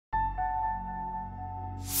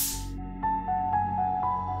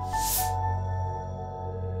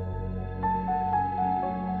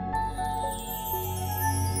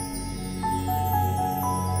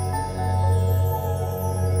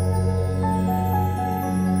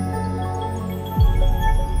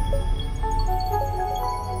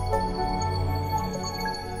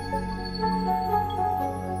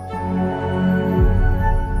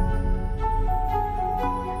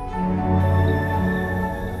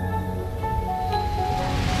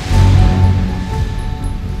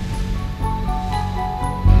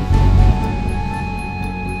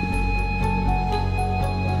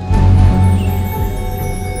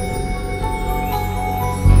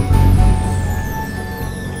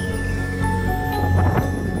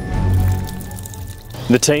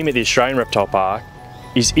The team at the Australian Reptile Park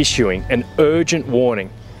is issuing an urgent warning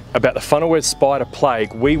about the funnel-web spider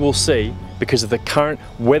plague we will see because of the current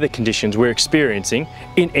weather conditions we're experiencing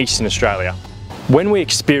in Eastern Australia. When we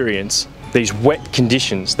experience these wet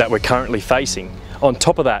conditions that we're currently facing, on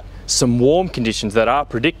top of that, some warm conditions that are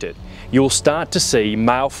predicted, you'll start to see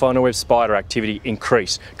male funnel-web spider activity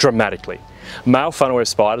increase dramatically. Male funnel-web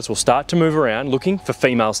spiders will start to move around looking for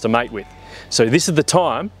females to mate with. So this is the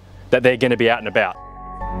time that they're going to be out and about.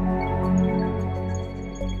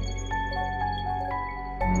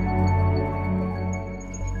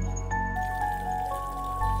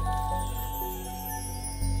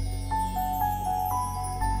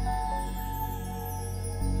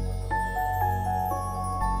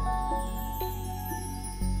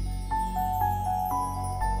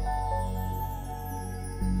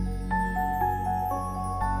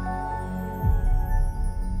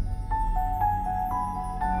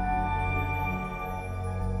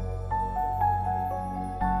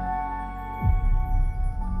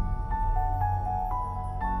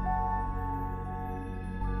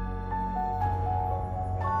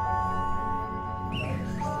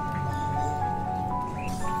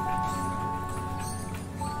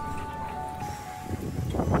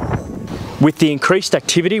 With the increased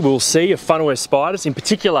activity we'll see of funnel-web spiders, in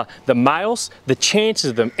particular the males, the chances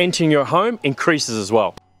of them entering your home increases as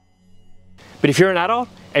well. But if you're an adult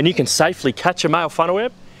and you can safely catch a male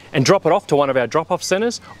funnel-web and drop it off to one of our drop-off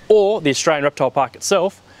centres or the Australian Reptile Park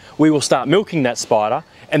itself, we will start milking that spider,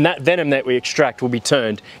 and that venom that we extract will be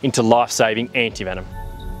turned into life-saving anti-venom.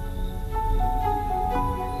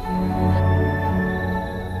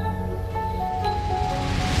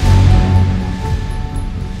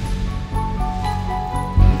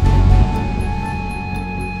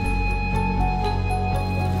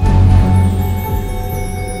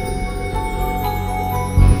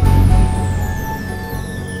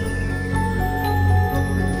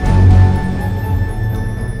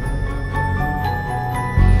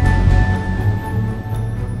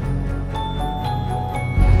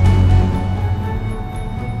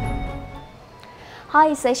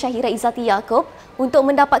 Hai, saya Syahira Izzati Yaakob. Untuk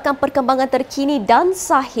mendapatkan perkembangan terkini dan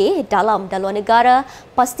sahih dalam dan luar negara,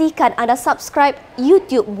 pastikan anda subscribe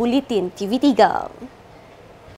YouTube Buletin TV3.